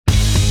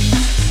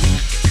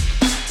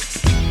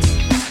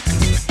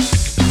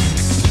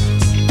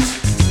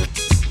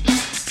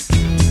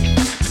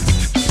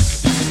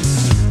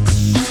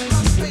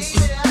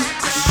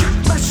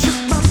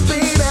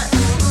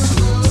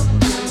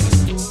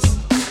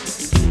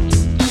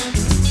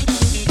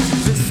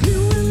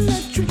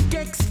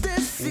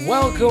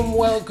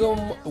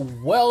Welcome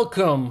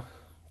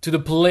to the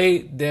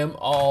Play Them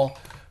All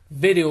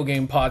video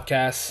game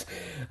podcast.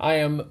 I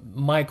am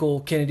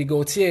Michael Kennedy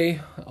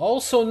Gauthier,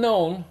 also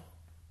known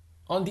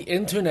on the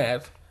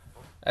internet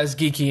as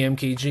Geeky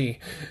MKG.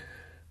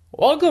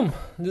 Welcome.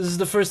 This is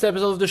the first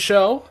episode of the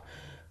show.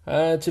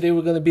 Today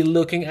we're going to be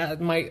looking at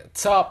my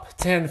top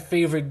 10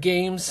 favorite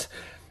games.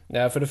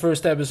 For the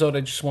first episode, I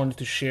just wanted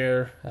to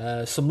share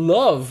some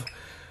love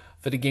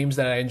for the games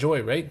that I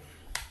enjoy, right?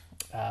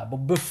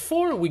 But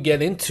before we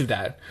get into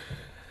that,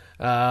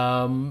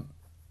 go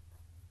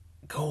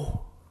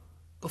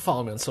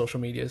follow me on social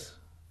medias.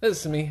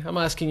 This is me. I'm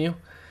asking you.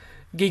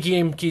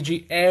 Geeky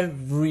MKG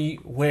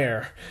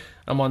everywhere.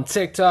 I'm on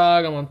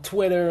TikTok, I'm on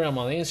Twitter, I'm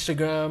on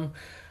Instagram,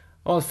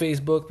 I'm on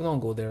Facebook. Don't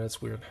go there, that's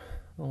weird.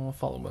 Don't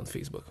follow me on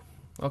Facebook.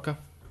 Okay.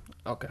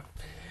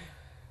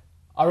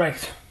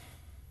 Alright.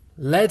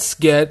 Let's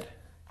get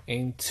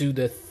into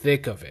the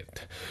thick of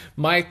it.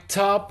 My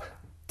top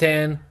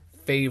 10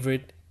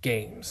 favorite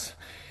games.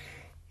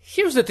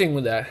 Here's the thing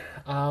with that.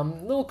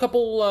 Little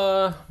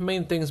couple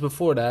main things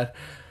before that.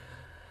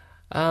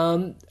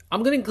 I'm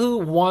gonna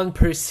include one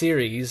per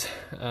series.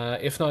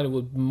 If not, it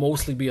would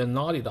mostly be a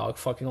Naughty Dog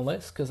fucking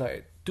list because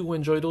I do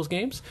enjoy those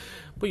games.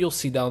 But you'll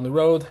see down the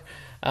road.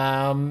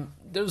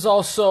 There's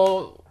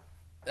also,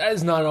 that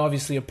is not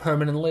obviously a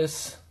permanent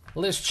list.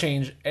 Lists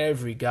change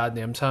every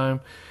goddamn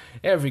time.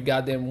 Every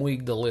goddamn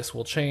week the list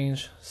will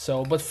change.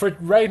 So, but for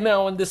right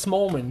now in this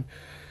moment,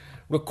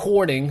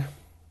 recording,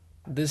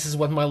 this is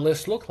what my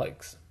list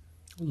looks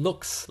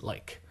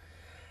like.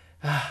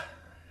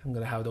 I'm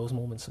gonna have those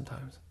moments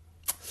sometimes.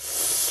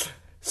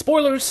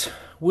 Spoilers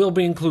will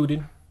be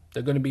included.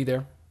 They're gonna be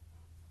there.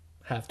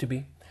 Have to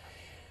be.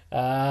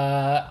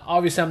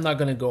 Obviously, I'm not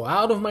gonna go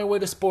out of my way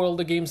to spoil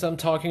the games I'm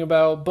talking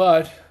about,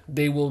 but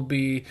they will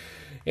be,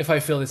 if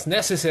I feel it's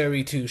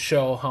necessary to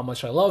show how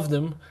much I love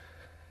them,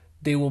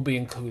 they will be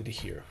included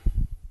here.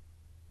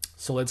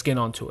 So let's get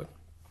on to it.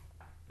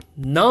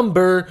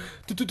 Number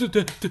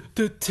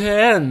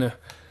 10,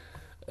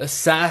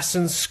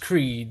 Assassin's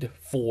Creed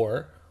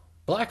 4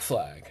 Black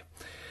Flag.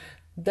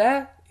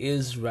 That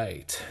is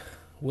right.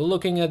 We're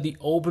looking at the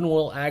open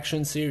world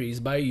action series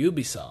by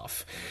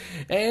Ubisoft.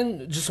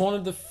 And just one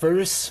of the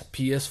first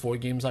PS4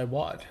 games I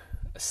bought.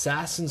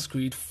 Assassin's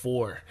Creed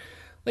 4.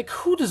 Like,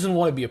 who doesn't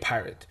want to be a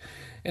pirate?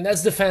 And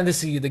that's the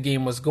fantasy the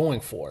game was going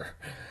for.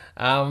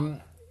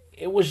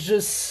 It was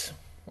just,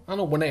 I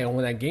don't know,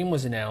 when that game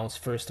was announced,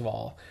 first of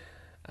all,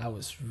 I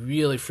was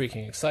really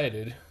freaking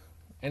excited.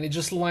 And it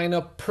just lined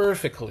up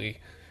perfectly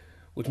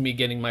with me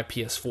getting my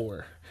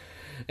PS4.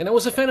 And I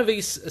was a fan of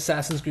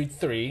Assassin's Creed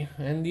 3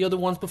 and the other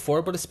ones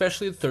before, but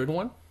especially the third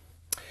one,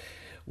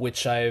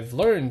 which I've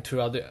learned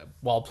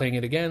while playing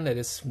it again that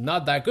it's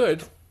not that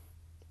good.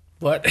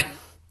 But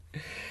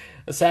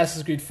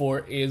Assassin's Creed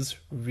 4 is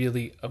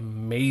really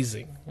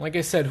amazing. Like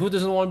I said, who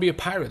doesn't want to be a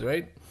pirate,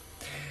 right?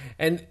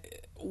 And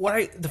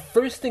the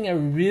first thing I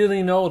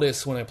really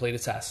noticed when I played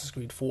Assassin's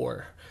Creed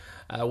 4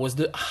 was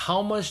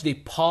how much they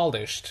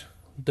polished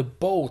the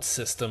boat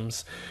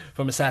systems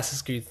from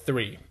Assassin's Creed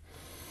 3.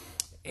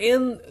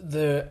 In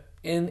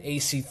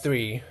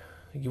AC3,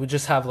 you would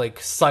just have like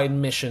side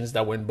missions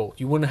that were in boat.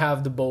 You wouldn't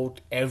have the boat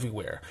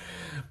everywhere.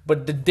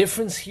 But the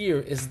difference here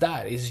is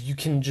you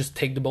can just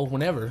take the boat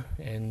whenever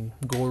and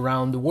go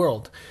around the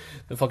world.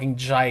 The fucking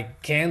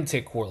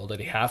gigantic world that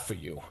they have for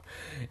you.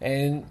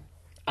 And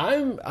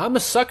I'm a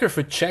sucker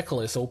for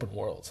checklist open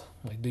worlds.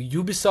 Like the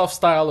Ubisoft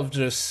style of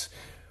just,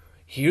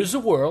 here's the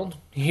world,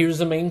 here's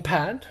the main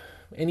pad,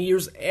 and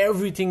here's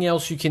everything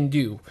else you can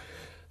do.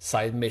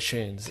 Side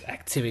missions,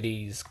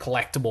 activities,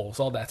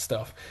 collectibles, all that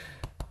stuff.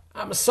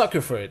 I'm a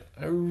sucker for it.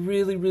 I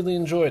really, really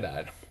enjoy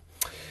that.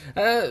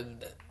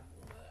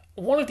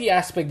 One of the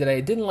aspects that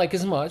I didn't like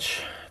as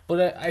much,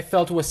 but I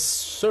felt was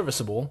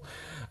serviceable,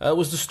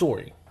 was the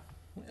story.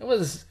 It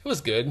was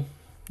good.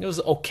 It was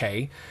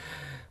okay.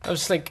 I was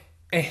just like,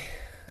 I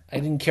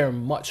didn't care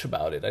much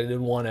about it. I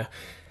didn't want to,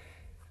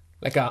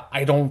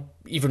 I don't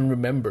even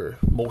remember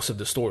most of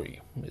the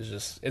story.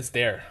 It's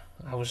there.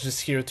 I was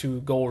just here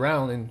to go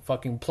around and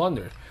fucking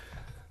plunder,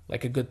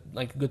 like a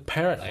good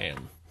parrot I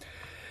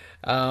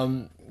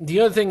am. The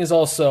other thing is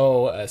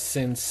also,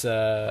 since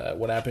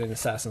what happened in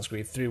Assassin's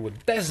Creed 3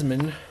 with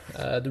Desmond,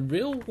 the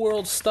real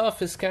world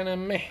stuff is kind of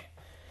meh.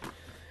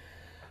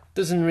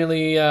 Doesn't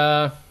really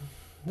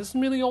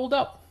hold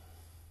up.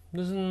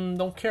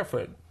 Don't care for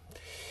it.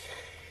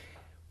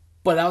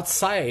 But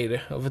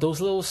outside of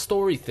those little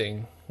story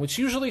thing, which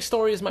usually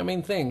story is my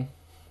main thing,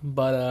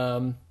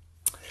 but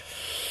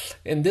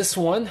in this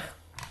one,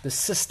 the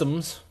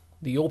systems,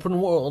 the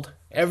open world,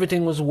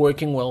 everything was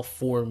working well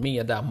for me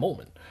at that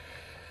moment.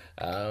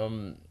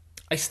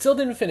 I still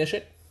didn't finish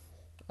it.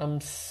 I'm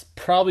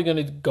probably going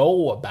to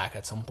go back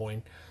at some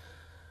point.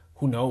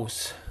 Who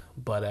knows?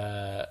 But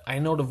I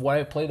know what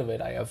I played of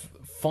it. I have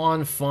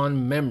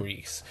fond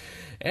memories.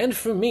 And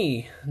for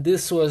me,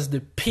 this was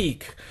the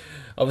peak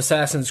of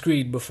Assassin's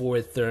Creed before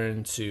it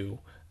turned to...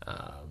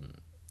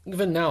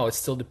 even now, it's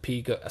still the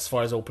peak as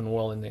far as open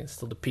world, and it's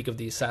still the peak of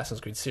the Assassin's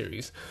Creed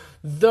series.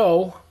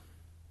 Though,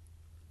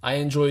 I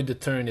enjoyed the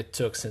turn it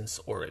took since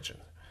Origin.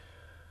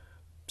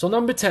 So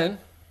number 10,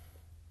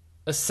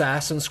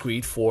 Assassin's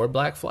Creed 4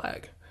 Black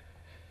Flag.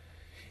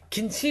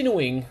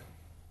 Continuing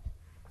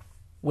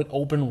with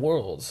open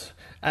worlds.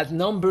 At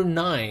number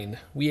 9,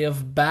 we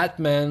have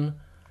Batman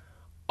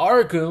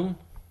Arkham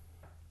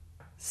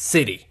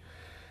City.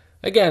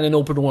 Again, an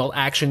open world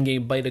action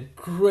game by the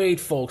great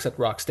folks at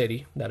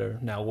Rocksteady that are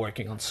now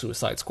working on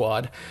Suicide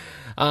Squad.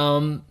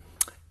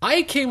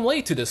 I came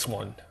late to this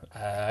one.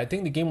 I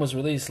think the game was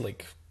released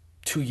like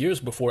 2 years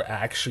before I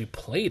actually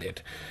played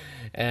it.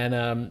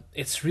 And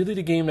it's really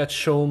the game that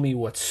showed me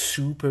what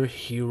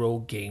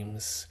superhero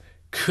games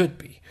could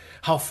be.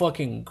 How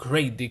fucking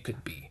great they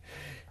could be.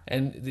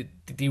 And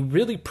they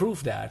really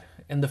proved that.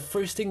 And the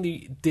first thing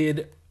they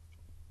did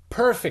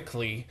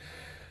perfectly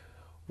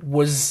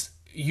was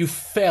you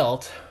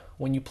felt,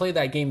 when you played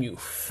that game, you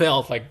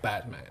felt like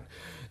Batman.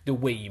 The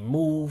way you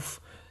move,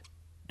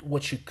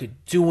 what you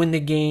could do in the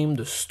game,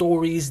 the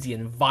stories, the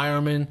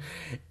environment,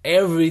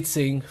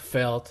 everything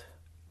felt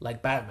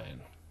like Batman.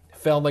 It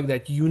felt like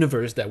that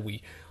universe that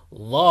we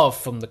love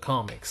from the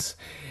comics.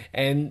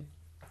 And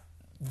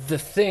the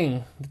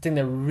thing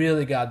that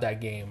really got that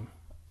game,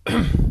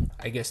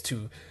 I guess,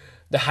 to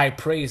the high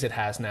praise it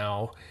has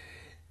now,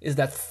 is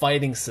that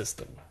fighting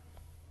system.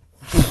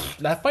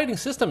 That fighting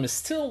system is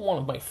still one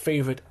of my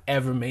favorite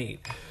ever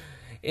made.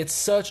 It's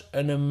such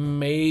an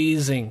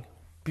amazing,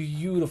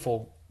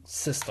 beautiful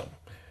system.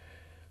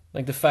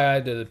 Like the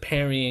fact that the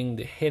parrying,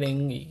 the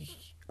hitting,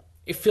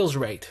 it feels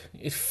right.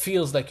 It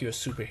feels like you're a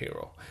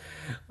superhero.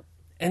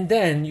 And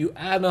then you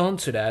add on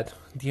to that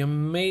the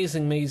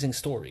amazing, amazing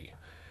story.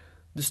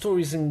 The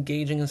story is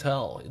engaging as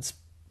hell. It's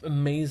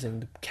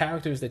amazing. The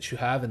characters that you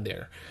have in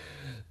there.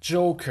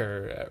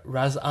 Joker,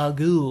 Ra's al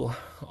Ghul,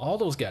 all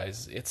those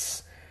guys.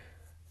 It's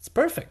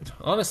perfect.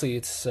 Honestly,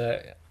 it's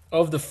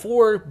of the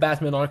 4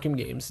 Batman Arkham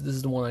games, this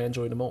is the one I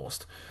enjoy the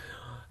most.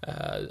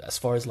 As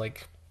far as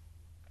like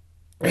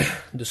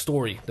the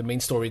story, the main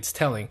story it's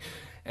telling,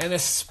 and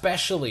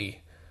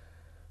especially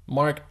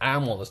Mark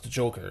Hamill as the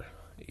Joker.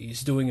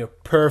 He's doing a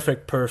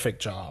perfect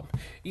job.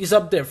 He's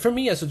up there for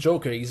me as a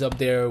Joker. He's up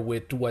there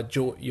with what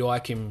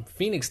Joaquin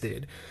Phoenix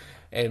did,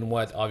 and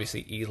what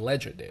obviously Heath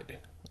Ledger did.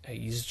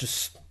 He's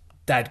just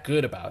that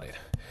good about it.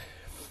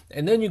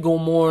 And then you go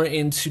more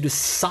into the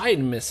side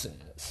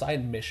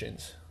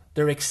missions.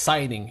 They're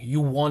exciting.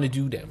 You want to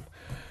do them.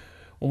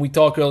 When we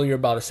talked earlier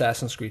about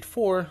Assassin's Creed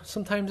 4,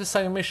 sometimes the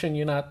side mission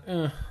you're not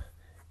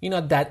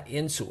that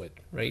into it,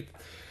 right?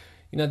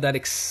 You're not that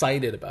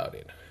excited about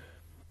it.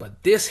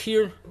 But this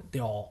here,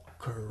 they're all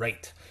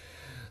great.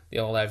 They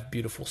all have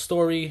beautiful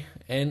story,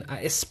 and I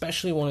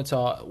especially want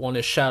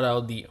to shout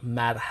out the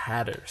Mad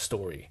Hatter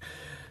story.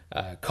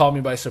 Caught me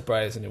by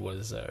surprise, and it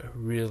was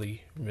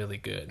really, really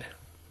good.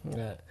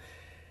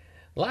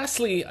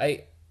 Lastly,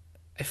 I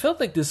felt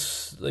like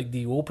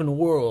the open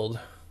world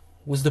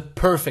was the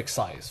perfect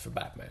size for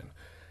Batman.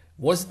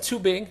 Wasn't too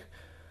big,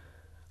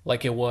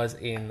 like it was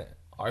in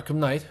Arkham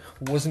Knight.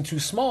 Wasn't too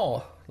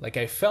small, like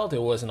I felt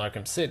it was in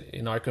Arkham City,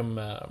 in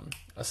Arkham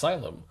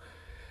Asylum.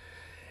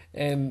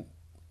 And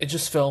it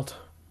just felt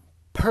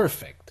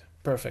perfect.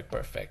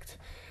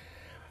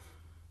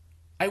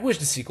 I wish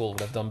the sequel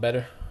would have done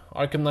better.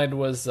 Arkham Knight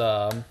was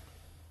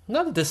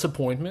not a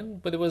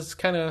disappointment, but it was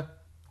kind of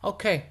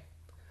okay.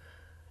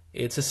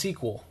 It's a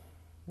sequel.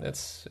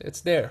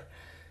 It's there.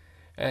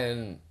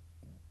 And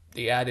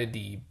they added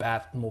the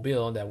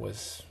Batmobile that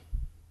was...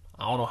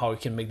 I don't know how you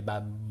can make the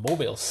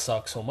Batmobile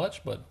suck so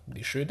much, but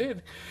they sure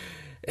did.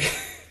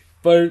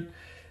 But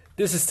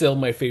this is still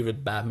my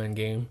favorite Batman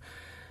game.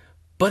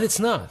 But it's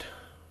not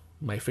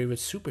my favorite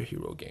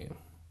superhero game.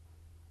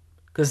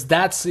 Because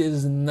that's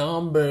his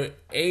number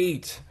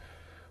 8.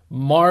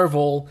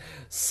 Marvel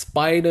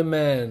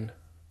Spider-Man.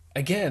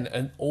 Again,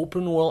 an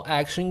open world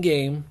action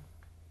game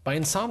by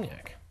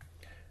Insomniac.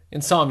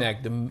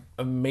 Insomniac, the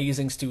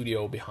amazing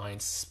studio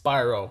behind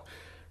Spyro,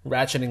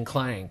 Ratchet and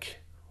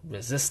Clank,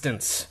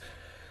 Resistance.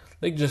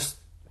 Like just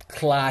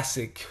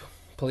classic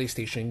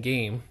PlayStation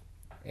game.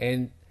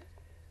 And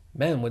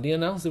man, when they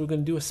announced they were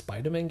going to do a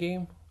Spider-Man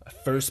game, a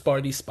first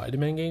party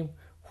Spider-Man game,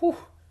 whew,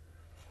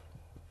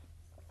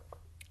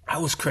 I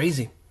was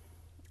crazy.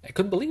 I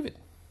couldn't believe it.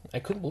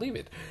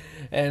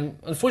 And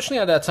unfortunately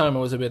at that time I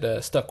was a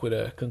bit stuck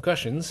with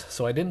concussions,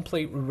 so I didn't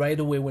play right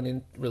away when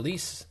it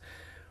released.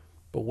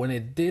 But when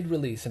it did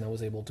release and I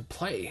was able to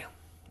play,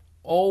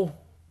 oh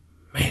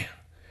man.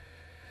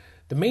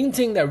 The main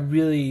thing that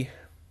really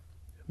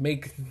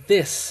make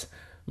this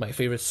my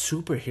favorite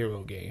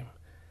superhero game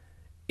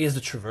is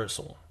the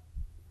traversal.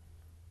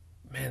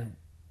 Man,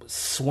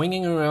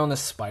 swinging around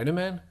as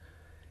Spider-Man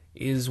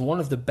is one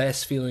of the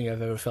best feelings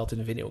I've ever felt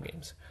in video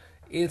games.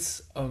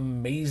 It's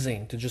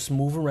amazing to just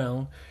move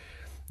around.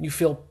 You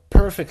feel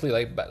perfectly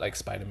like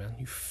Spider-Man.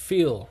 You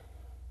feel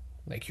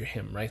like you're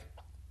him, right?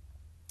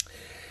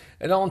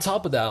 And on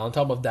top of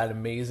that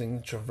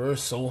amazing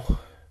traversal,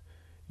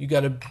 you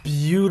got a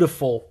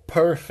beautiful,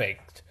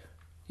 perfect,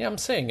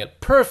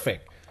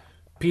 perfect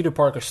Peter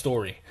Parker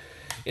story.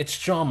 It's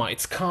drama,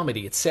 it's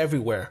comedy, it's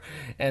everywhere.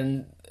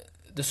 And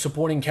the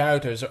supporting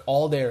characters are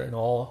all there and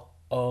all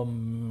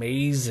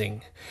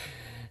amazing.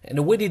 And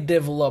the way they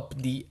develop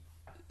the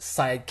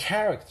side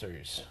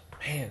characters,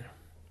 man,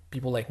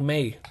 people like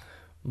May,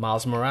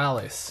 Miles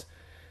Morales,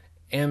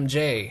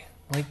 MJ,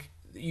 like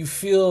you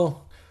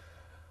feel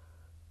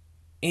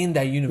in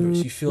that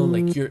universe, you feel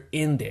like you're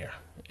in there.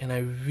 And I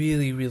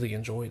really, really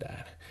enjoy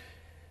that.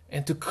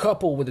 And to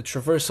couple with the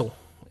traversal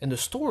and the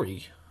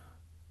story,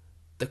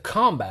 the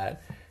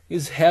combat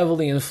is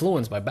heavily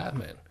influenced by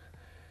Batman.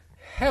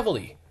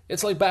 Heavily.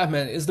 It's like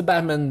Batman is the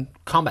Batman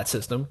combat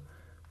system,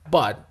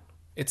 but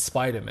it's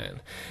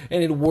Spider-Man.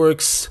 And it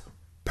works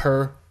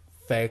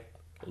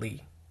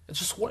perfectly. It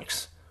just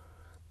works.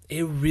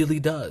 It really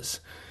does.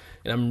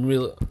 And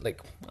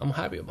I'm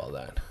happy about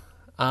that.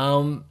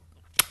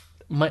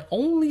 My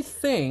only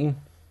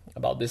thing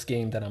about this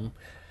game that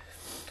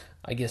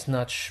I guess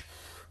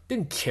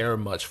didn't care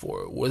much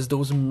for was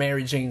those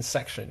Mary Jane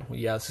section where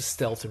you have to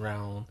stealth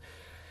around.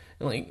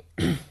 And like,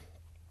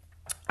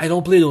 I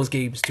don't play those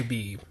games to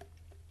be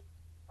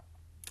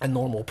a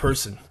normal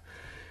person.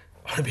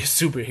 I want to be a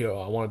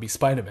superhero. I want to be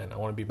Spider-Man. I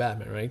want to be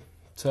Batman, right?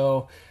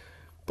 So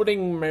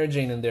putting Mary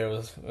Jane in there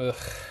was,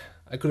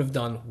 I could have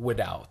done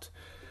without.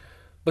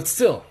 But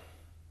still,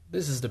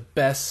 this is the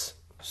best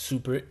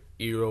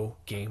superhero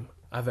game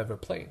I've ever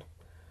played.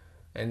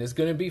 And it's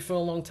going to be for a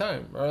long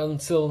time. Or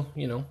until,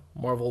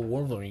 Marvel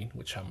Wolverine,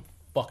 which I'm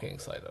fucking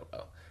excited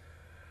about.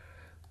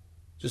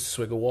 Just a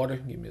swig of water.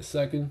 Give me a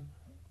second.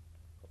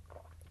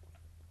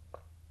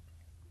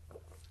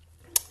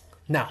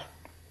 Now,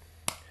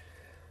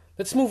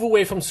 let's move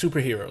away from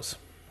superheroes.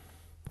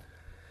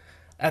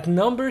 At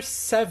number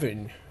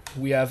 7,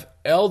 we have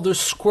Elder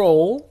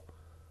Scroll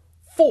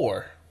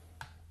 4.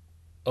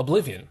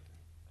 Oblivion.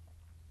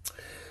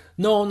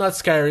 No, not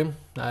Skyrim.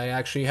 I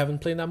actually haven't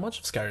played that much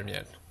of Skyrim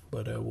yet.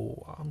 But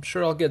I'm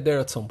sure I'll get there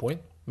at some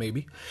point.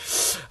 Maybe.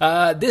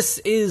 This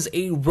is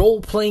a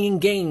role-playing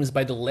games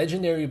by the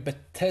legendary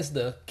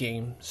Bethesda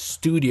game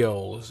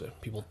studios.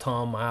 People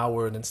Tom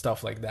Howard and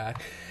stuff like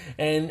that.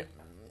 And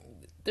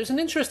there's an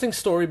interesting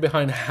story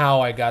behind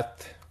how I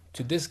got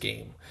to this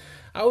game.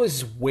 I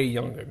was way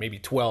younger, maybe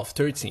 12,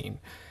 13.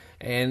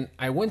 And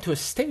I went to a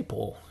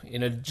staple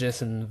in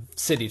adjacent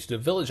city to the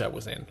village I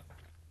was in.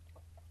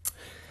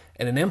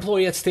 And an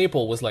employee at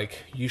Staple was like,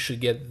 you should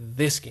get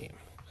this game.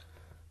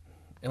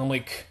 And I'm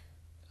like,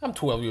 I'm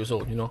 12 years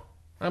old, you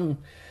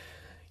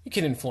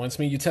can influence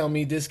me. You tell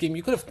me this game,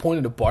 you could have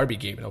pointed a Barbie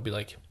game and I'll be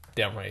like,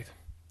 damn right.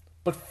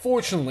 But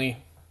fortunately,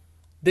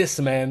 this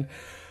man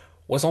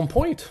was on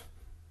point.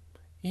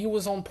 He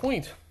was on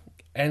point.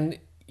 And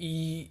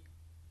he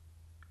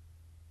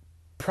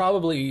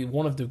probably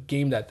one of the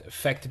game that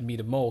affected me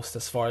the most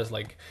as far as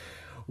like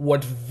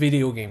what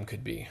video game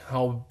could be.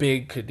 How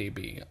big could they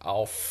be?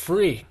 How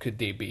free could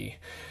they be?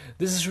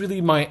 This is really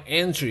my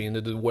entry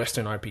into the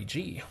Western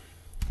RPG.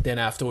 Then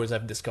afterwards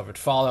I've discovered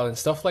Fallout and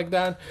stuff like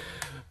that.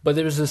 But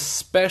there's a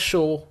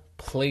special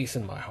place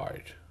in my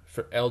heart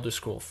for Elder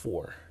Scrolls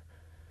 4.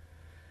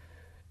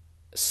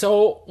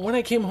 So when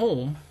I came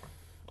home,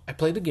 I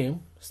played the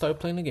game, started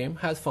playing the game,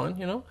 had fun,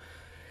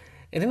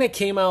 And then I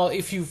came out,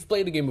 if you've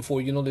played the game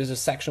before, there's a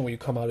section where you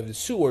come out of the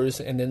sewers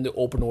and then the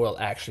open world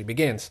actually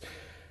begins.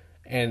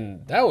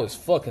 And that was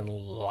fucking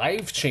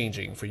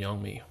life-changing for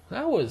young me.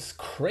 That was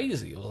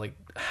crazy. It was like,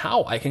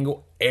 how? I can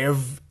go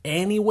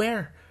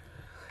anywhere?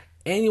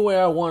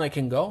 Anywhere I want, I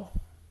can go?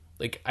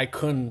 Like, I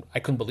couldn't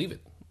believe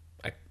it.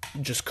 I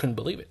just couldn't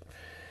believe it.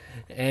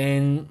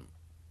 And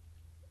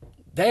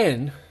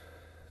then,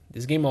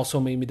 this game also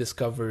made me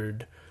discover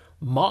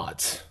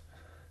mods.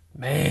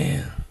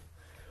 Man,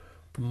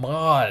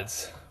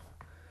 mods.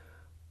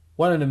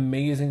 What an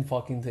amazing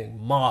fucking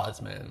thing. Mods,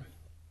 man.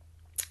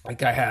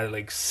 Like, I had,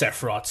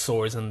 Sephiroth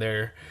swords in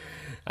there.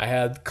 I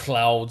had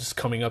clouds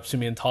coming up to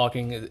me and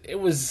talking. It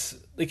was,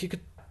 you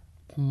could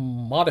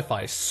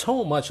modify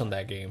so much on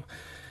that game.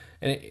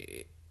 And,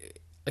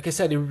 like I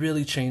said, it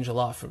really changed a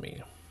lot for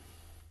me.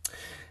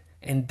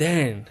 And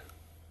then,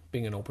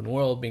 being an open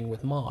world, being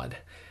with mod,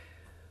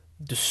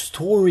 the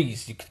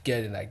stories you could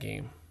get in that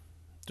game.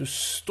 The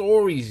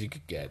stories you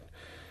could get.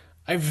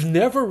 I've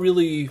never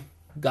really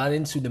got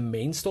into the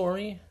main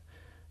story.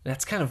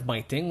 That's kind of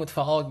my thing with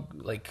Fallout,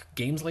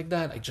 games like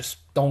that. I just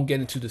don't get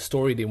into the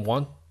story they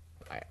want.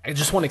 I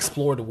just want to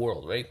explore the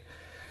world, right?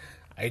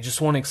 I just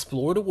want to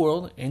explore the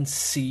world and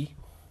see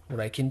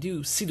what I can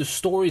do. See the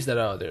stories that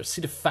are out there.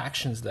 See the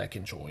factions that I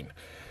can join.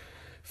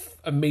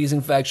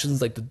 Amazing factions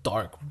like the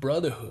Dark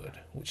Brotherhood,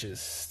 which is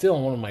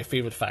still one of my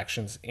favorite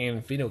factions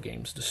in video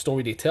games. The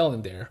story they tell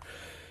in there.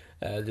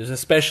 There's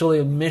especially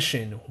a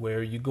mission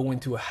where you go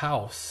into a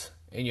house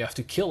and you have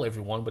to kill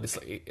everyone, but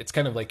it's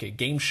kind of like a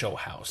game show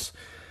house.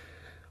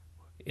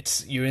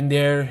 You're in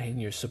there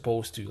and you're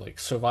supposed to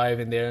survive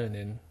in there, and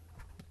then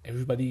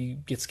everybody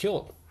gets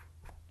killed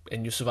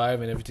and you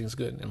survive and everything's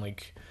good, and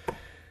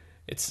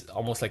it's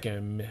almost like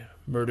a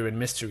murder and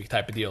mystery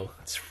type of deal.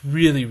 It's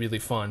really, really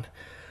fun.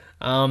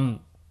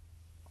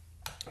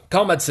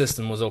 Combat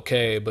system was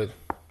okay, but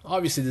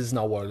obviously this is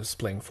not what I was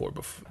playing for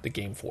the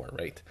game for,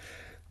 right?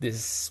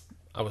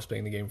 I was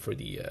playing the game for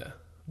the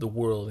the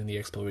world and the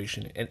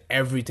exploration and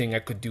everything I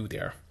could do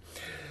there.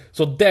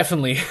 So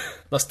definitely,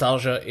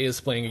 nostalgia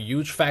is playing a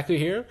huge factor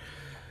here.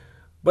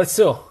 But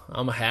still,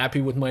 I'm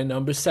happy with my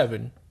number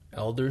 7,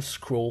 Elder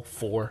Scroll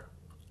 4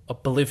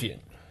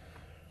 Oblivion.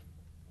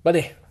 But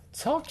hey,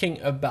 talking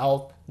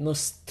about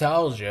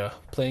nostalgia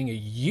playing a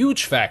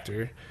huge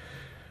factor,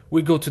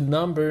 we go to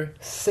number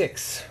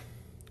 6,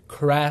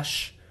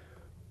 Crash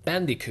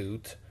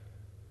Bandicoot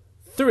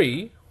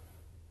 3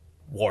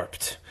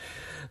 Warped.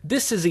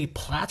 This is a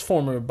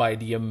platformer by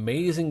the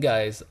amazing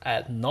guys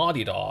at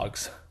Naughty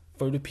Dogs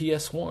for the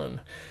PS1.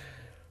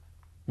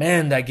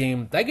 Man, that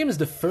game is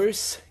the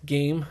first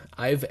game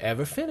I've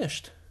ever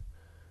finished.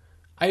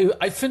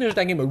 I finished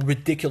that game a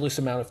ridiculous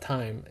amount of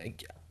time.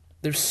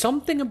 There's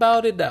something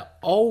about it that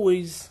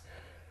always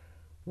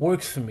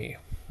works for me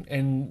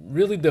and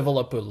really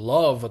developed a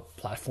love of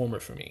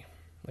platformer for me.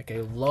 Like,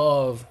 I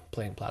love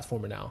playing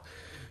platformer now,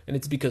 and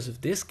it's because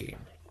of this game.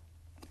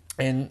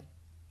 And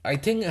I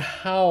think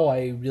how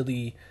I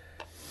really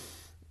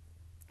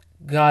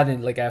got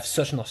in, like, I have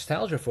such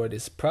nostalgia for it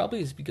is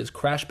probably because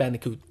Crash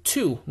Bandicoot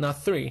 2,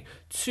 not 3,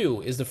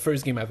 2 is the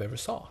first game I've ever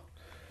saw.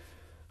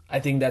 I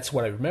think that's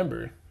what I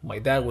remember. My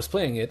dad was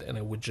playing it, and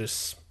I would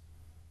just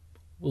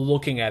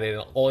looking at it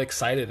all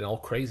excited and all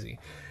crazy.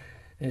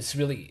 And it's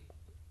really,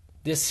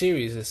 this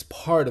series is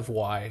part of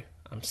why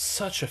I'm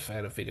such a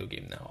fan of video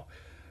game now.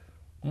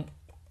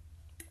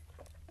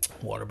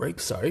 Water break,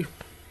 sorry.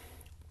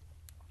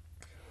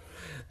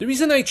 The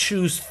reason I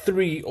choose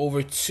 3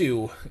 over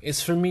 2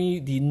 is, for me,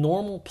 the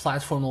normal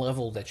platform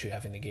level that you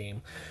have in the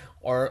game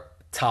are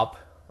top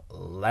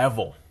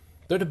level.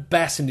 They're the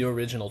best in the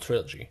original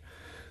trilogy.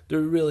 They're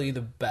really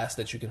the best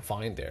that you can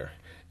find there.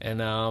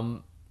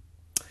 And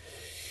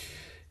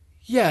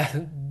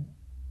yeah,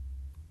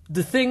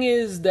 the thing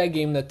is, that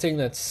game, that thing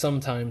that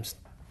sometimes,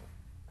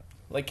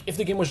 like, if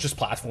the game was just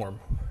platform,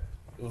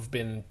 it would have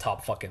been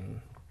top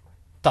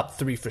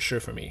 3 for sure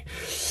for me.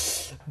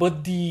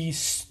 But the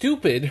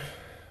stupid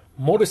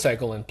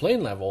motorcycle and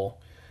plane level,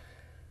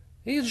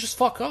 you just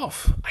fuck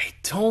off. I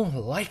don't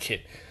like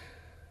it.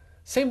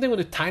 Same thing with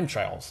the time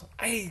trials.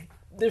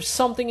 There's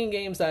something in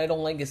games that I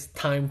don't like, is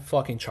time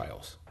fucking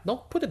trials.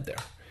 Don't put it there.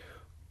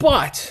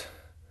 But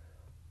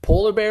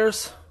polar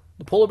bears,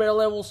 the polar bear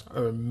levels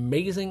are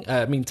amazing.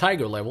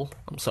 Tiger level.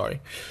 I'm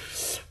sorry.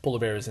 Polar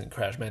bear is in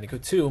Crash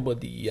Bandicoot 2,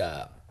 but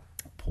the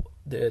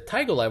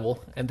tiger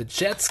level and the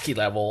jet ski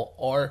level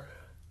are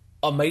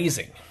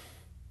amazing.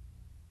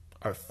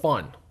 Are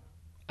fun.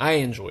 I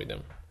enjoy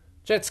them.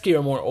 Jet ski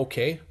are more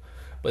okay,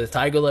 but the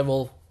tiger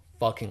level,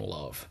 fucking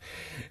love.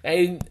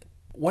 And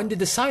when they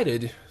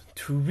decided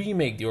to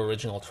remake the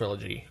original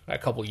trilogy a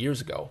couple years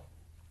ago,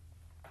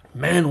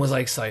 man, was I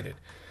excited.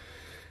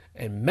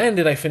 And man,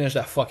 did I finish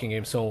that fucking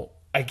game so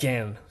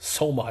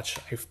much.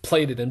 I've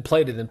played it and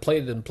played it and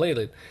played it and played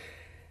it.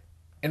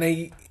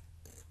 And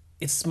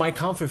it's my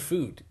comfort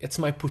food. It's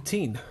my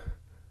poutine.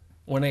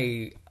 When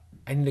I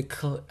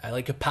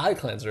like a palate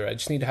cleanser, I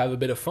just need to have a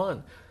bit of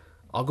fun.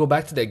 I'll go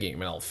back to that game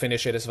and I'll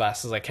finish it as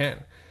fast as I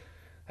can.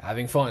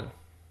 Having fun.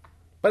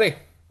 But hey,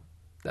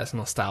 that's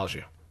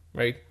nostalgia,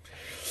 right?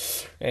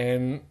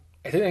 And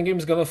I think that game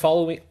is going to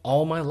follow me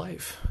all my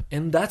life.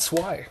 And that's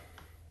why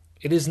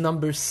it is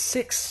number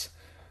 6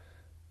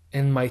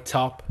 in my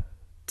top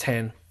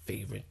 10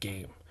 favorite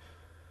game.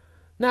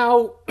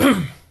 Now,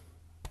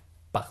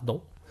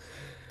 pardon.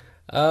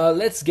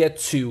 Let's get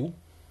to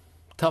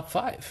top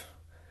 5.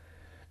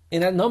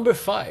 And at number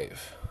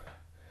 5,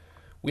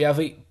 we have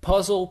a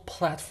puzzle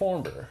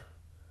platformer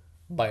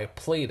by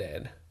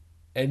Playdead,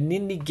 an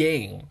indie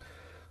game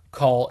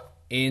called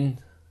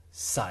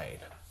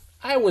Inside.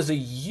 I was a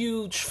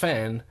huge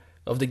fan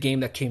of the game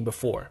that came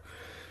before.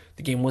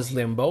 The game was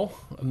Limbo.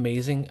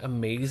 Amazing,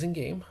 amazing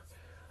game.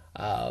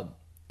 And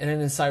then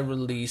Inside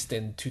released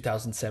in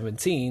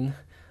 2017.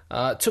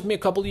 It took me a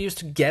couple of years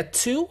to get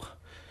to,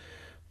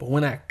 but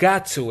when I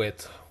got to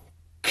it,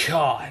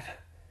 God,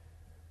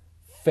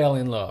 fell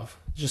in love.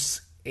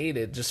 Just ate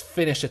it, just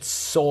finished it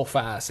so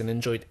fast and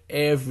enjoyed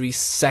every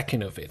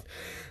second of it.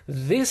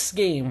 This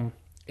game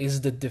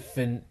is the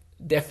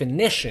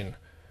definition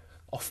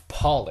of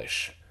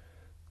polish.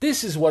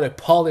 This is what a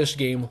polished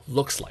game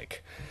looks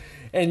like.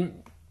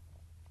 And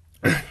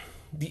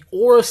the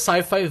horror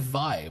sci-fi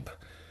vibe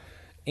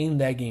in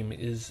that game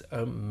is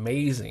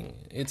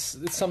amazing. It's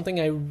something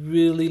I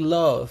really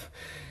love.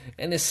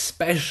 And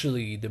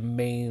especially the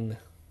main,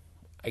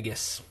 I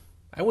guess,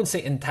 I wouldn't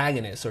say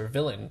antagonist or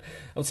villain.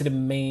 I would say the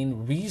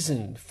main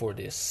reason for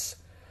this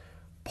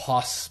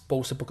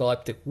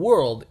post-apocalyptic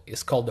world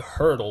is called the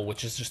Hurdle,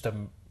 which is just a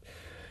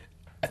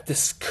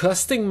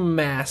disgusting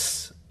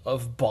mass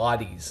of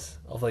bodies,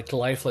 of like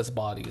lifeless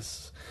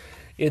bodies.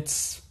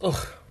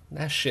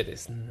 That shit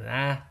is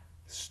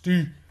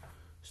nasty.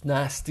 It's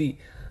nasty.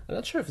 I'm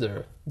not sure if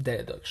they're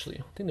dead, actually.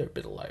 I think they're a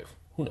bit alive.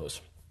 Who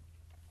knows?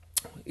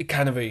 It's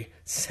kind of a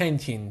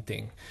sentient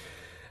thing.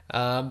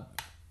 And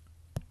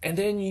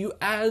then you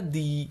add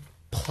the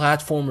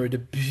platformer, the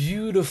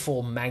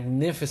beautiful,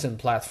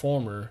 magnificent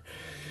platformer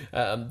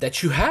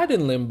that you had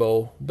in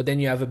Limbo, but then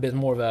you have a bit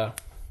more of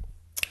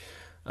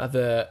of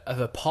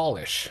a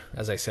polish,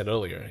 as I said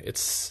earlier.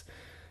 It's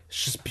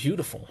just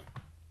beautiful.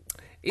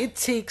 It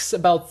takes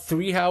about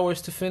 3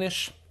 hours to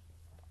finish,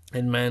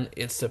 and man,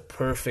 it's the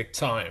perfect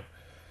time.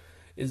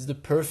 It's the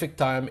perfect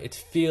time. It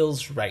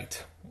feels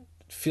right.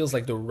 It feels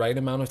like the right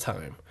amount of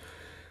time.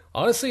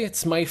 Honestly,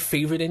 it's my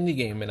favorite indie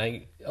game,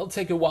 and it'll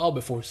take a while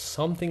before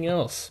something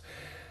else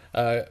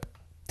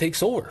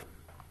takes over.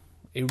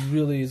 It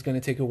really is going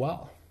to take a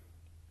while.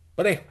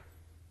 But hey,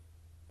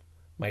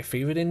 my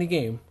favorite indie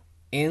game,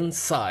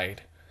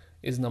 Inside,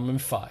 is number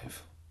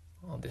 5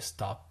 on this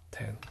top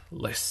 10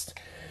 list.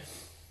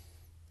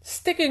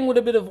 Sticking with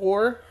a bit of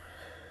horror,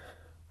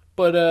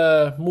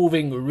 but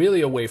moving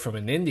really away from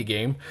an indie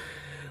game.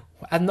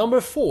 At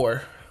number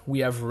 4, we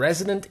have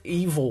Resident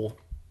Evil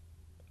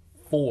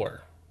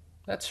 4.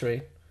 That's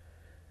right.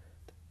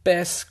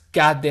 Best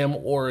goddamn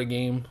horror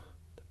game.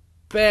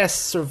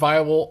 Best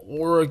survival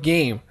horror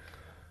game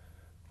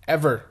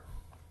ever.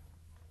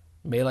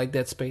 You may like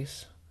Dead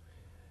Space.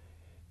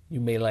 You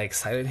may like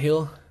Silent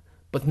Hill.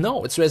 But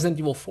no, it's Resident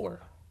Evil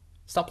 4.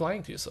 Stop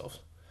lying to yourself.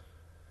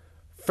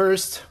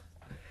 First,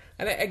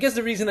 and I guess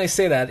the reason I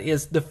say that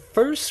is the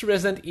first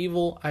Resident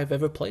Evil I've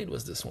ever played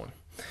was this one.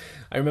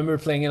 I remember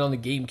playing it on the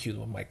GameCube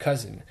with my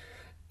cousin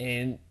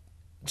and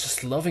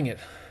just loving it.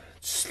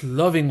 Just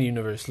loving the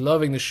universe,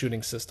 loving the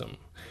shooting system,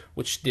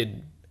 which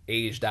didn't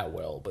age that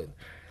well, but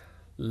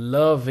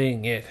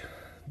loving it.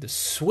 The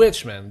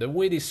switch, man, the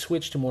way they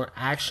switched to more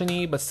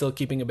actiony but still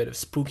keeping a bit of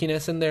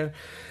spookiness in there,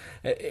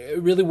 it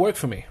really worked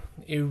for me.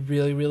 It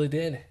really, really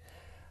did.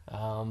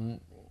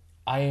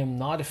 I am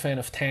not a fan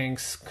of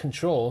tanks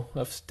control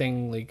of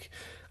thing like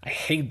I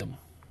hate them.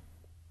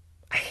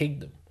 I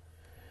hate them.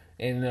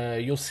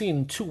 And you'll see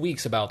in 2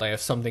 weeks I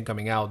have something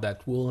coming out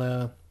that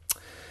will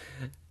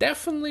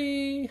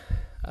definitely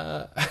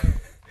I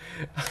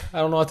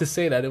don't know how to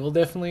say that. It will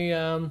definitely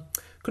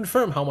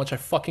confirm how much I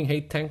fucking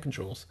hate tank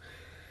controls.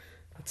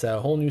 It's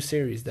a whole new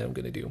series that I'm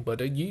gonna do, but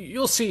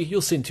you'll see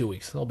in 2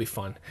 weeks. It'll be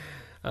fun.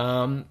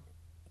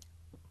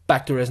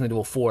 Back to Resident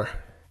Evil 4.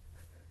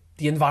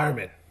 The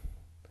environment,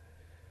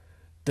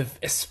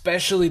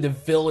 especially the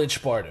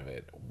village part of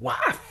it. Wow,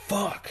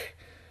 fuck,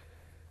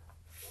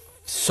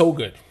 so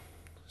good.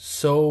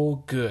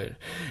 So good.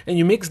 And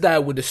you mix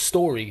that with a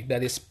story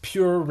that is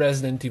pure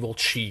Resident Evil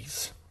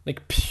cheese.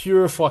 Like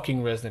pure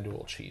fucking Resident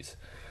Evil cheese.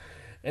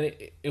 And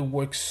it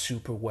works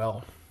super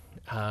well.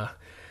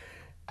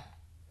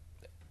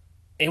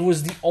 It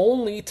was the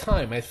only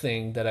time, I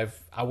think, that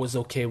I was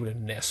okay with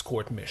an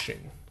escort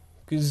mission.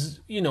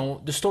 Because,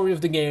 the story of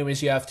the game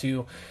is you have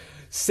to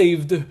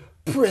save the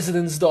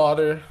president's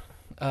daughter,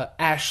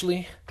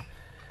 Ashley.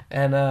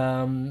 And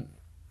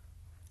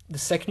the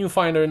second you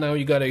find her, now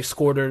you gotta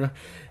escort her.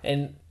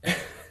 And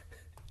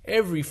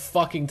every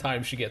fucking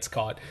time she gets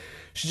caught,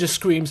 she just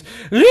screams,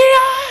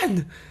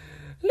 "Leon!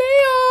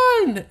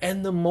 Leon!"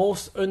 And the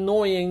most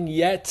annoying,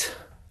 yet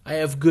I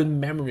have good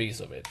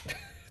memories of it.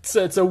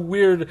 It's a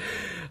weird,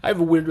 I have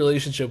a weird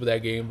relationship with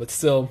that game, but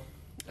still,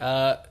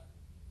 I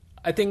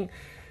think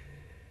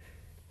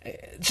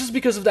just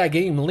because of that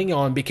game,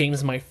 Leon became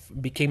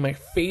my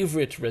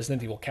favorite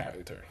Resident Evil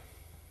character.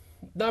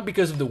 Not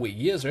because of the way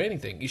he is or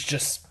anything.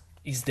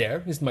 He's there.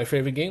 He's my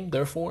favorite game.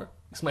 Therefore,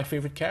 he's my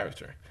favorite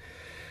character.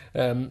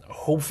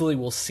 Hopefully,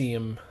 we'll see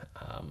him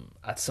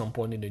at some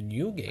point in the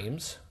new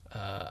games.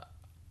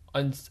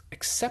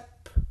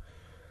 Except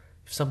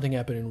if something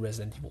happened in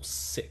Resident Evil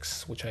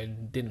 6, which I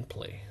didn't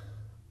play.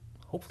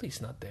 Hopefully,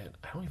 he's not dead.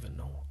 I don't even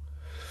know.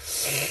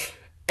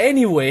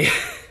 Anyway,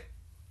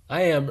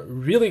 I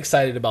am really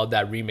excited about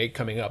that remake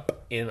coming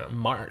up in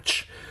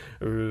March.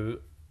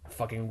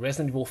 Fucking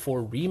Resident Evil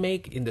 4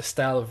 remake in the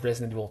style of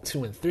Resident Evil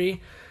 2 and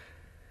 3.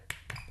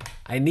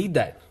 I need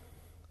that.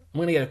 I'm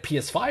gonna get a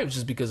PS5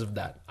 just because of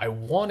that. I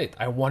want it.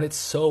 I want it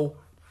so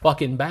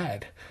fucking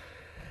bad.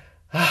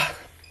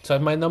 So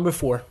at my number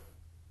 4,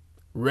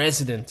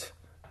 Resident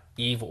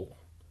Evil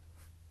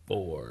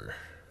 4.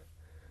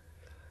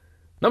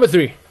 Number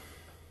 3,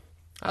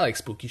 I like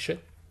spooky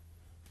shit.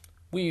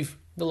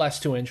 The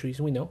last 2 entries,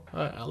 we know.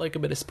 I like a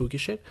bit of spooky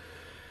shit.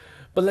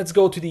 But let's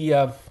go to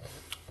the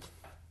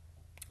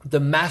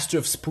master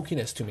of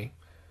spookiness to me.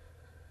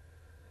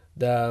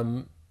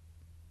 The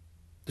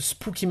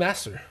spooky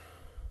master.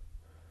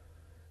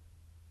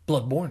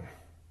 Bloodborne.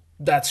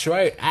 That's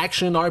right,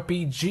 action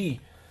RPG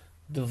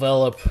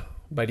developed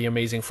by the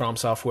amazing From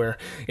Software.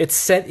 It's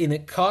set in a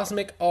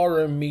cosmic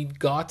horror meet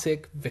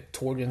gothic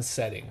Victorian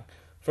setting.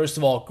 First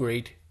of all,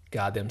 great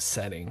goddamn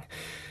setting.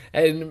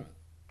 And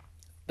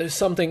there's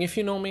something, if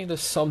you know me,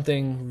 there's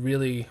something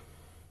really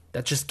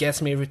that just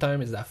gets me every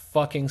time, is that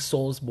fucking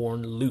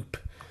Soulsborne loop.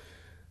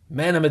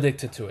 Man, I'm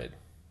addicted to it.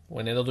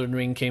 When Elden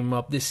Ring came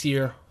up this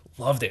year,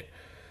 loved it.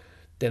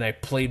 Then I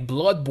played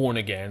Bloodborne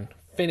again,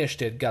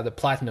 finished it, got the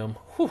platinum.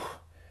 Whew.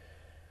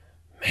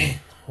 Man,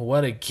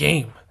 what a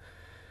game.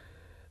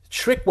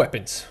 Trick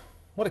weapons.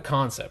 What a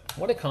concept.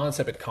 What a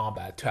concept in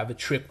combat, to have a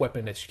trick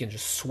weapon that you can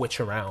just switch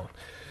around.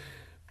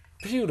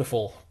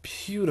 Beautiful,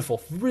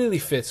 beautiful. Really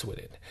fits with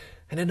it.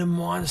 And then the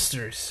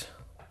monsters.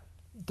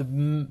 The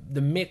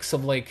mix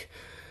of like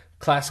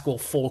classical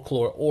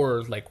folklore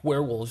or like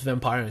werewolves,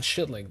 vampire, and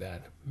shit like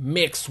that,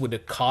 mixed with the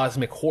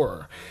cosmic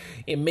horror.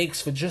 It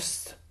makes for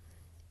just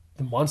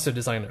the monster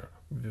designer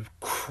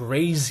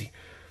crazy,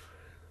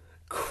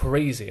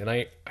 crazy, and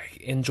I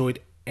enjoyed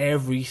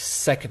every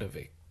second of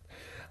it.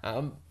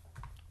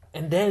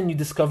 And then you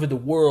discover the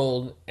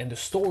world and the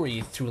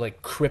story through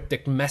like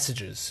cryptic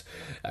messages,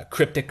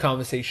 cryptic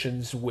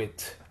conversations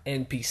with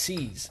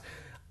NPCs,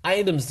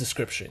 items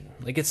description.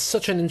 Like it's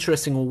such an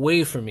interesting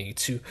way for me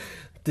to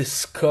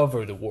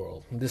discover the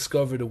world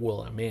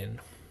I'm in.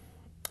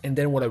 And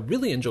then what I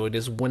really enjoyed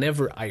is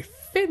whenever I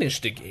finish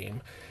the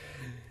game,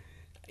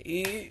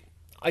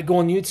 I go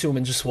on YouTube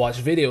and just watch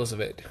videos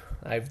of it.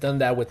 I've done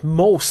that with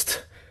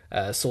most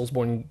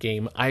Soulsborne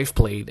game I've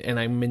played, and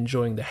I'm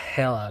enjoying the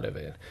hell out of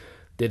it.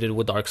 Did it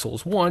with Dark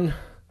Souls 1.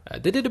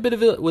 Did it a bit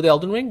of it with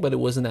Elden Ring, but it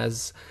wasn't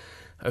as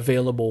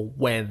available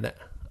when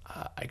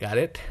I got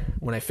it,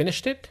 when I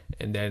finished it,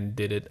 and then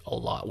did it a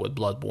lot with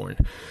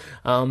Bloodborne.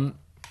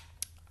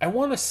 I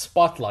want to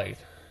spotlight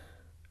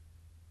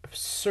a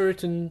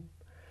certain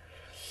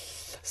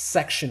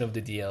section of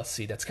the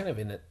DLC that's kind of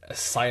in an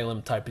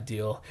asylum type of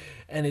deal,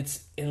 and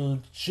it's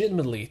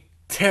legitimately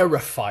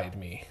terrified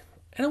me.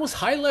 And it was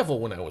high level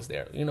when I was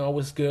there. You know, I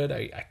was good.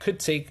 I could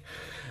take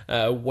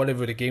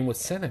whatever the game would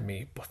send at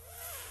me, but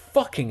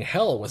fucking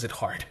hell was it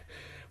hard.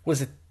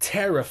 Was it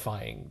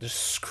terrifying? The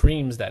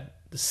screams, that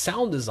the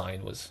sound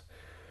design was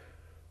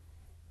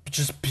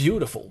just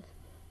beautiful.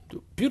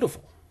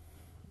 Beautiful.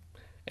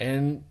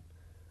 And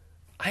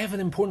I have an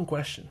important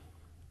question.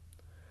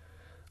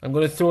 I'm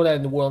going to throw that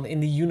in the world, in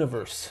the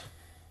universe.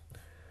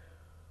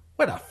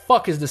 Where the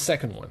fuck is the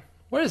second one?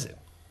 Where is it?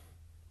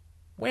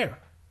 Where?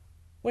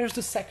 Where's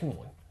the second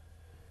one?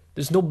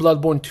 There's no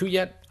Bloodborne 2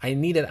 yet. I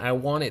need it. I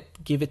want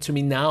it. Give it to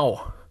me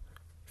now.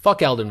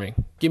 Fuck Elden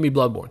Ring. Give me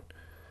Bloodborne.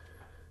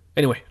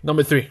 Anyway,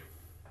 number 3.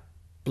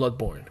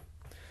 Bloodborne.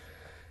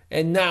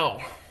 And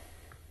now,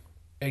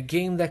 a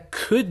game that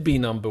could be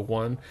number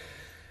 1,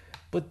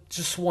 but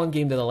just one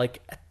game that I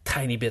like a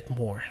tiny bit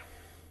more.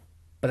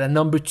 But at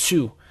number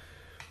 2,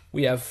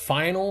 we have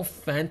Final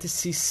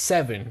Fantasy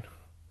VII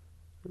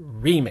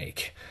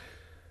Remake.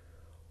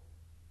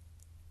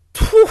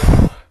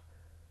 Whew.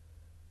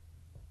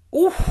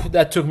 Ooh,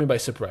 that took me by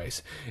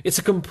surprise. It's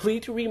a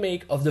complete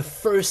remake of the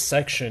first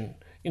section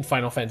in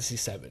Final Fantasy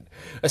VII.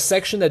 A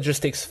section that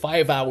just takes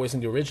 5 hours in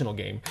the original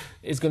game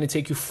is going to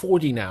take you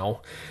 40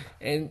 now.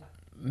 And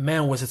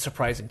man, was it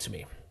surprising to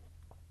me.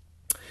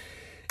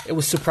 It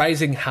was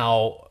surprising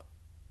how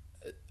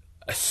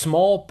a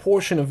small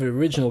portion of the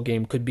original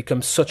game could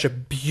become such a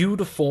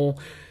beautiful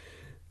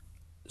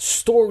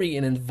story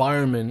and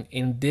environment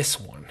in this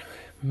one.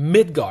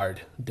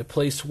 Midgard, the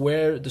place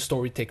where the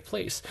story takes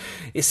place,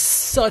 is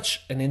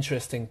such an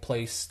interesting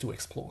place to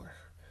explore.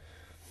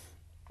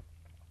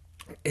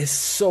 It's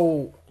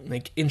so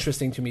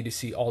interesting to me to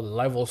see all the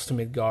levels to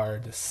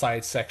Midgard, the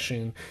side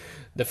section,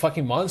 the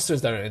fucking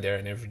monsters that are in there,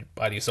 and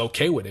everybody's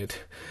okay with it.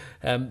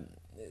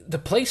 The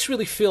place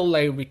really feels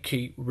like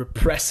a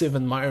repressive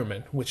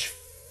environment, which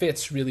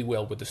fits really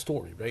well with the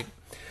story, right?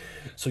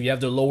 So you have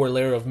the lower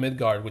layer of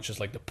Midgard, which is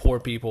like the poor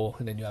people,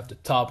 and then you have the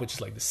top, which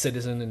is like the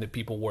citizen and the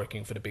people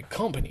working for the big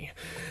company.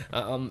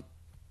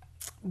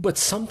 But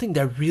something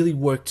that really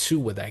worked too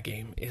with that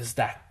game is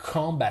that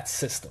combat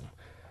system.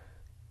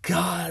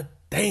 God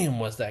damn,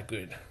 was that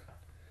good.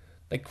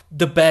 Like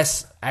the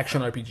best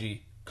action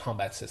RPG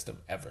combat system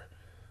ever.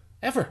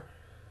 Ever.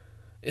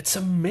 It's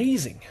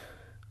amazing.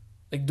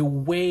 Like the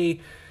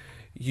way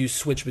you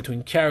switch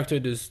between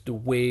characters, the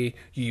way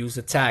you use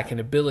attack and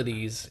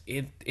abilities,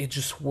 it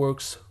just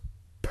works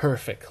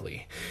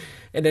perfectly.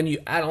 And then you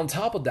add on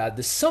top of that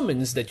the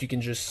summons that you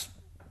can just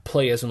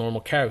play as a normal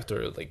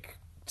character, like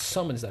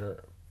summons that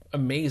are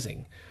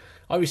amazing.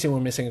 Obviously, we're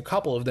missing a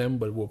couple of them,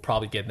 but we'll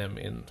probably get them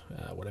in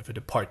whatever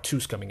the part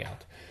 2's coming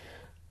out.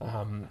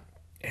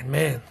 And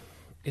man,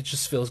 it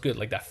just feels good.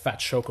 Like that fat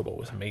chocobo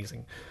was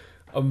amazing.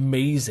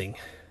 Amazing.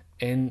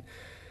 And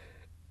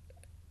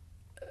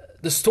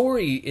the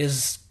story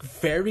is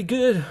very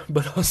good,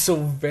 but also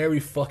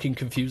very fucking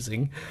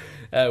confusing,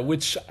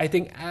 which I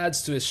think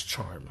adds to its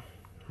charm,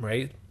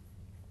 right?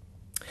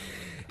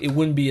 It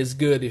wouldn't be as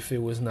good if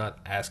it was not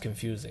as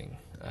confusing.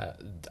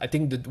 I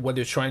think that what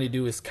they're trying to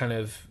do is kind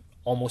of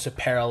almost a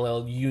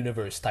parallel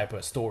universe type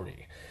of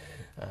story,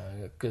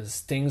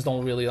 because things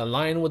don't really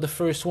align with the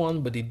first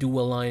one, but they do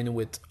align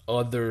with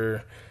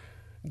other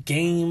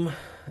game.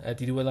 They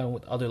do align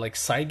with other like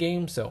side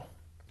games, so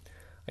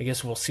I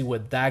guess we'll see where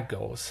that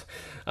goes.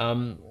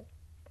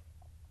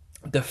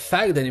 The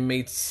fact that it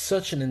made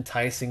such an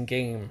enticing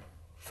game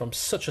from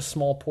such a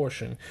small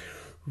portion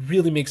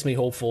really makes me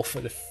hopeful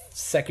for the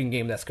second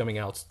game that's coming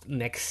out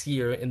next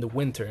year in the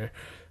winter,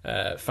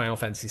 Final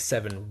Fantasy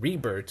VII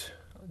Rebirth.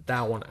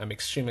 That one, I'm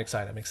extremely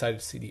excited. I'm excited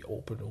to see the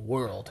open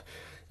world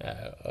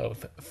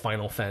of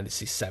Final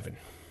Fantasy VII.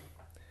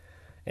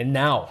 And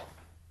now,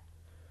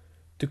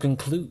 to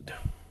conclude,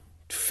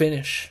 to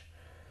finish,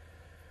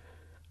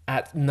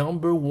 at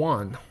number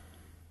 1,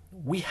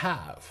 we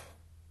have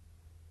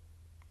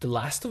The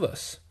Last of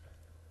Us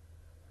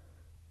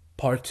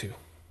Part 2.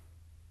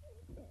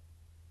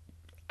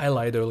 I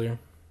lied earlier.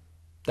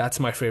 That's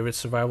my favorite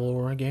survival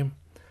horror game.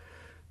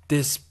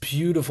 This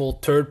beautiful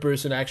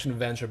third-person action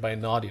adventure by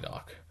Naughty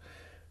Dog.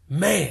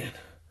 Man,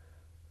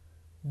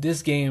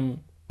 this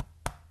game,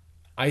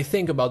 I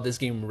think about this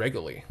game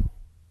regularly.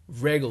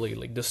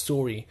 Like the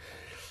story,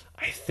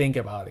 I think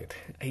about it.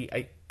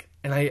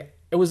 It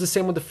was the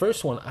same with the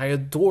first one. I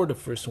adore the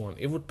first one.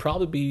 It would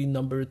probably be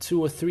number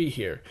 2 or 3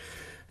 here,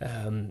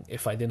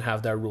 if I didn't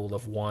have that rule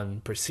of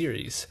 1 per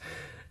series.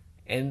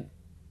 And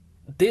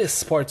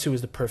this part 2 is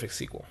the perfect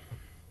sequel.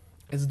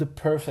 It's the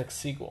perfect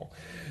sequel.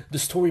 The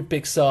story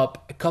picks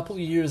up a couple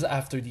of years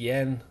after the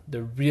end,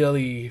 the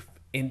really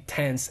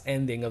intense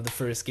ending of the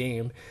first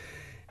game,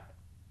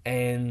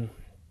 and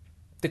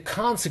the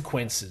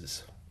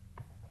consequences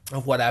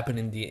of what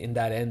happened in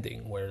that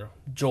ending, where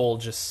Joel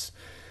just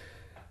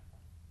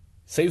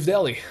saves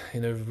Ellie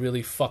in a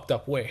really fucked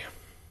up way.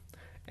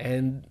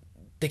 And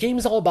the game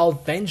is all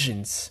about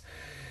vengeance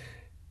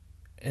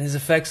and its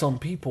effects on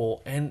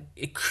people, and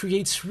it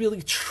creates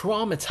really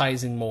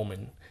traumatizing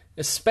moments,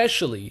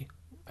 especially,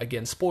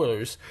 again,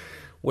 spoilers,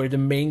 where the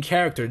main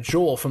character,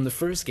 Joel, from the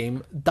first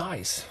game,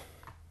 dies.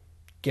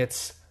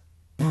 Gets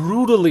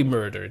brutally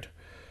murdered.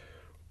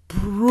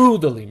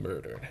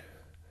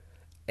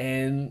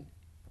 And,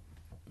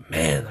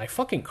 man, I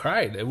fucking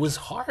cried. It was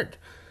hard.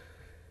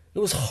 It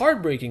was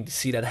heartbreaking to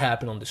see that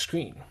happen on the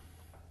screen.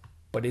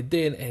 But it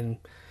did, and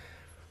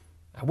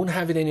I wouldn't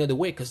have it any other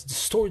way, because the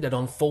story that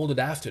unfolded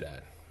after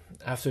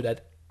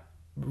that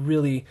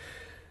really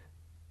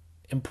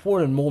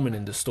important moment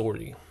in the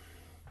story,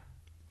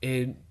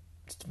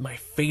 it's my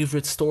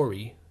favorite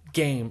story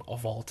game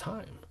of all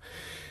time.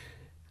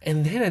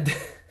 And then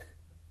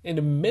in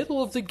the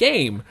middle of the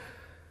game,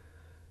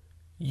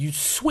 you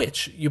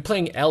switch. You're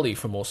playing Ellie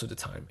for most of the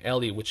time.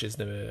 Ellie, which is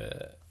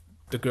the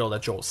girl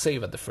that Joel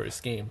saved at the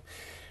first game.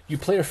 You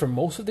play her for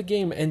most of the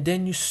game, and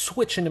then you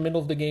switch in the middle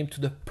of the game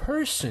to the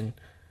person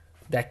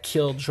that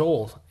killed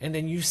Joel, and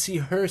then you see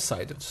her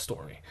side of the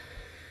story.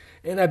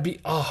 And then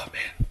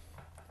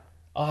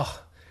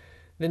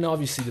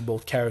obviously the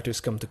both characters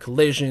come to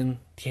collision.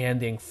 The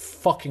ending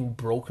fucking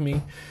broke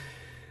me.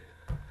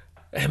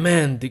 And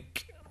man,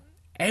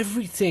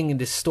 everything in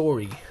this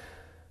story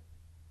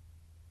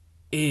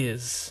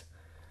is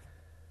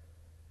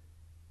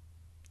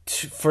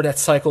for that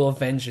cycle of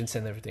vengeance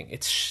and everything.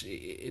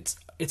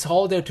 It's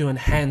all there to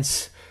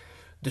enhance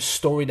the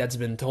story that's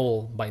been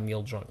told by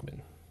Neil Druckmann.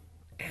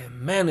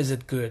 And man, is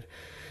it good.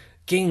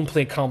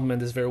 Gameplay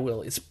complement is very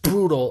well. It's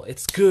brutal.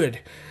 It's good.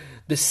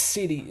 The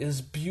city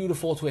is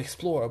beautiful to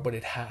explore, but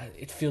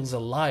it feels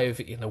alive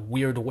in a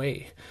weird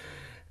way.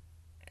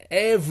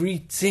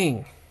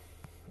 Everything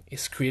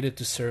is created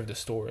to serve the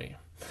story.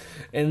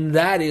 And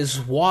that is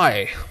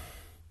why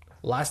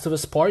Last of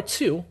Us Part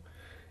 2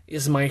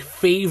 is my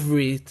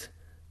favorite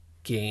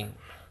game.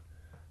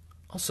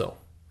 Also,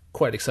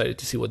 quite excited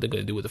to see what they're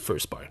going to do with the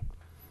first part.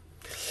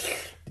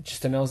 They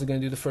just announced they're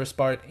going to do the first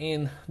part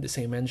in the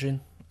same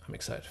engine. I'm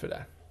excited for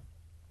that.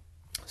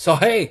 So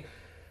hey,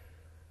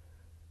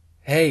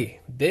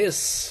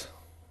 this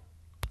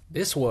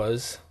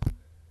was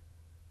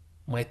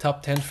my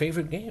top 10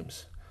 favorite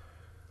games.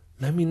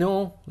 Let me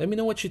know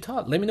what you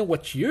thought. Let me know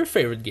what your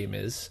favorite game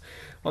is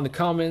on the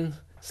comment,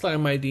 slide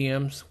in my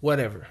DMs,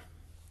 whatever.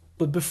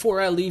 But before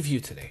I leave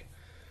you today,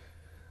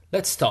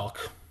 let's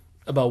talk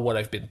about what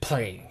I've been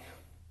playing.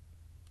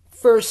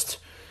 First,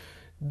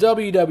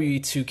 WWE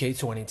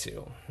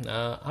 2K22.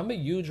 I'm a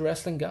huge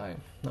wrestling guy.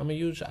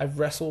 I've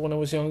wrestled when I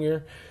was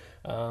younger.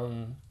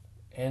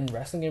 And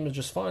wrestling game is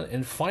just fun.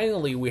 And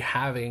finally, we're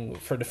having,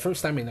 for the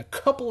first time in a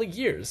couple of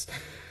years,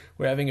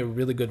 we're having a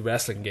really good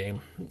wrestling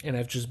game. And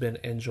I've just been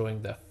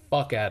enjoying the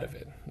fuck out of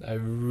it.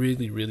 I've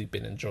really, really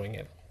been enjoying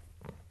it.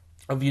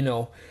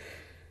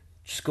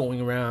 Just going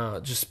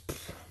around, just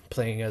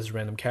playing as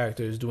random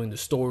characters, doing the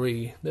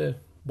story, the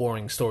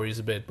boring stories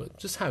a bit, but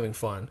just having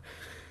fun.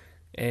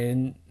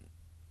 And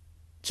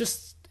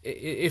just,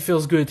 it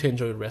feels good to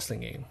enjoy a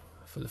wrestling game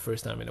for the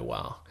first time in a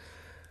while.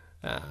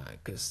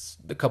 Because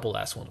the couple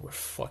last ones were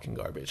fucking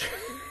garbage.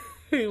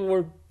 They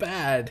were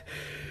bad.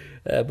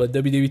 But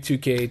WWE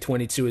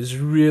 2K22 is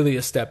really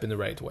a step in the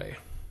right way.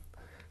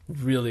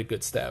 Really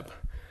good step.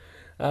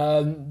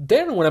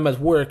 Then when I'm at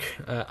work,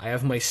 I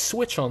have my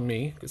Switch on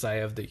me, because I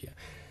have the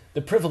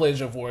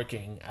privilege of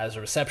working as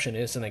a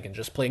receptionist, and I can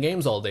just play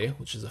games all day,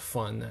 which is a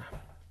fun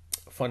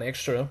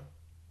extra.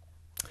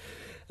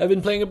 I've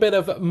been playing a bit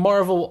of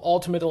Marvel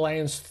Ultimate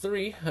Alliance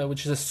 3,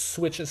 which is a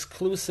Switch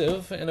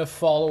exclusive and a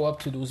follow-up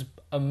to those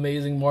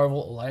amazing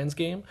Marvel Alliance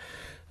game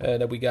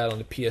that we got on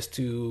the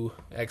PS2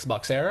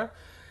 Xbox era.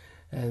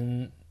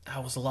 And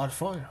that was a lot of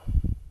fun.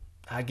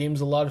 That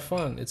game's a lot of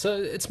fun.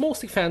 It's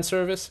mostly fan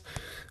service.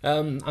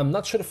 I'm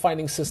not sure the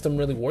fighting system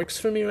really works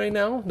for me right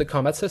now, the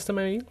combat system,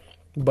 I mean.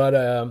 But,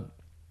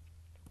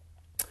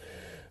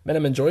 man,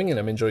 I'm enjoying it.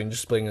 I'm enjoying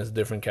just playing as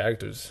different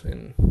characters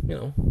and,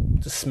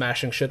 just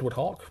smashing shit with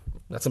Hulk.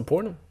 That's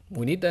important.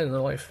 We need that in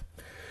our life.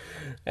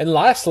 And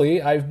lastly,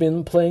 I've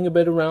been playing a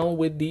bit around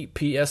with the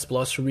PS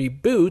Plus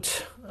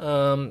reboot.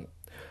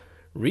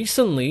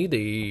 recently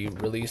they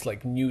released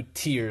like new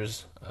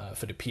tiers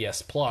for the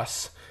PS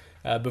Plus.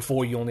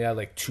 Before you only had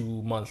like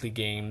 2 monthly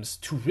games,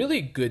 2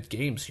 really good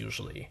games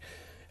usually.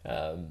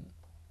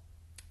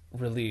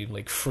 Really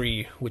like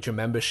free with your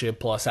membership,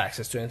 plus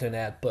access to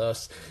internet,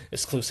 plus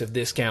exclusive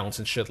discounts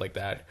and shit like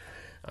that.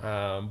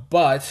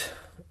 But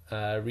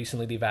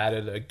recently they've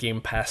added a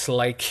Game Pass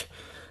like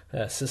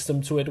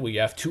system to it, where you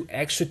have 2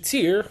 extra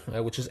tier,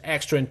 which is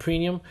extra and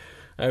premium.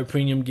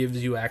 Premium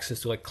gives you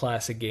access to like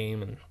classic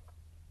game and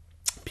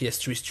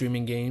PS3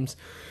 streaming games,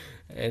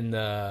 and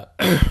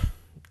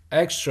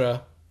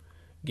extra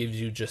gives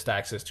you just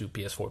access to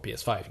PS4,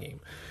 PS5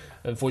 game.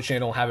 Unfortunately, I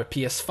don't have a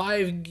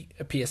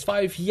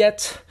PS5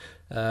 yet.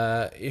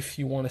 If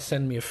you want to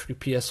send me a free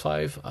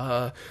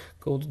PS5,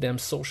 go to them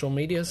social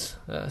medias.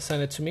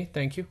 Send it to me.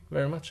 Thank you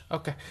very much.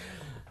 Okay.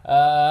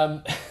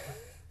 That's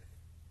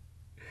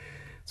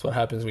what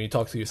happens when you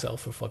talk to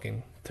yourself for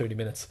fucking 30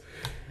 minutes.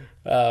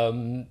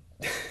 What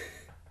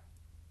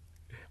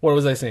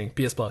was I saying?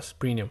 PS Plus,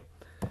 premium.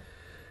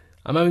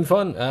 I'm having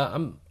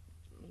fun.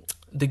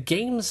 The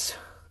games...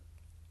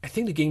 I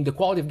think the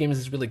quality of games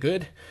is really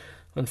good.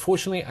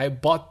 Unfortunately, I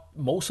bought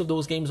most of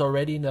those games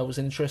already that I was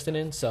interested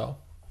in, so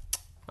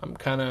I'm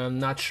kind of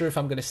not sure if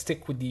I'm going to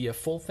stick with the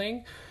full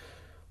thing.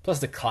 Plus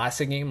the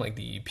classic game, like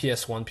the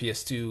PS1,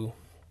 PS2,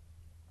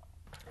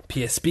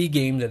 PSP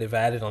game that they've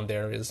added on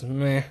there is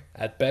meh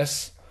at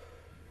best.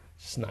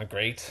 It's not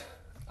great.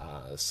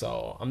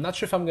 So I'm not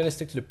sure if I'm going to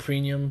stick to the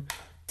premium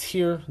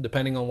tier,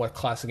 depending on what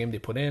classic game they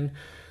put in.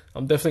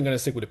 I'm definitely going to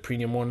stick with the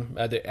premium one,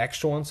 the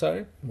extra one,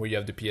 sorry, where you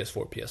have the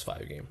PS4,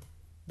 PS5 game.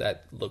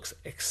 That looks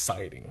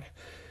exciting.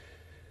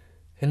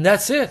 And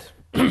that's it.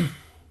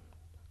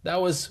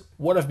 That was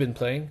what I've been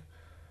playing.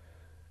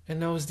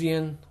 And that was the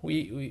end.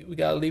 We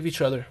got to leave each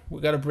other.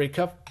 We got to break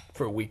up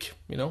for a week,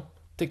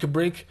 Take a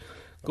break,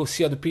 go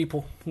see other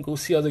people, go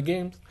see other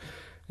games,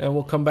 and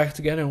we'll come back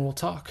together and we'll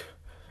talk.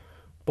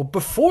 But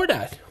before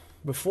that,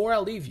 before I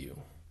leave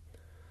you,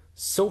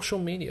 social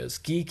medias,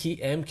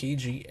 Geeky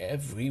MKG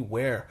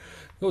everywhere.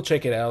 Go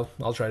check it out.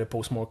 I'll try to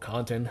post more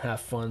content, have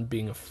fun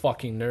being a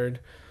fucking nerd.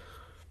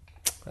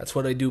 That's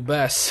what I do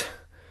best.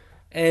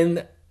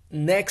 And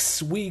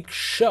next week's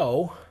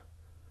show,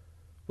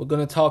 we're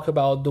going to talk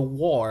about the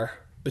war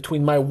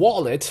between my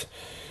wallet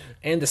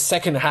and the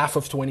second half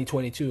of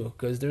 2022,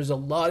 because there's a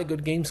lot of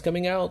good games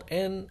coming out,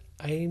 and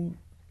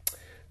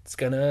it's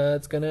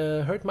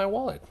gonna hurt my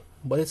wallet,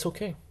 but it's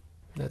okay.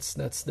 That's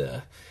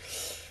the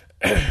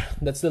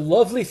that's the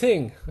lovely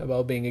thing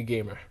about being a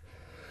gamer.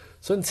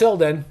 So until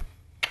then,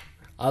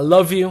 I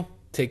love you,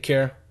 take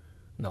care,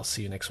 and I'll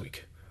see you next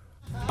week.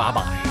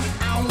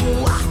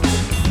 Bye-bye.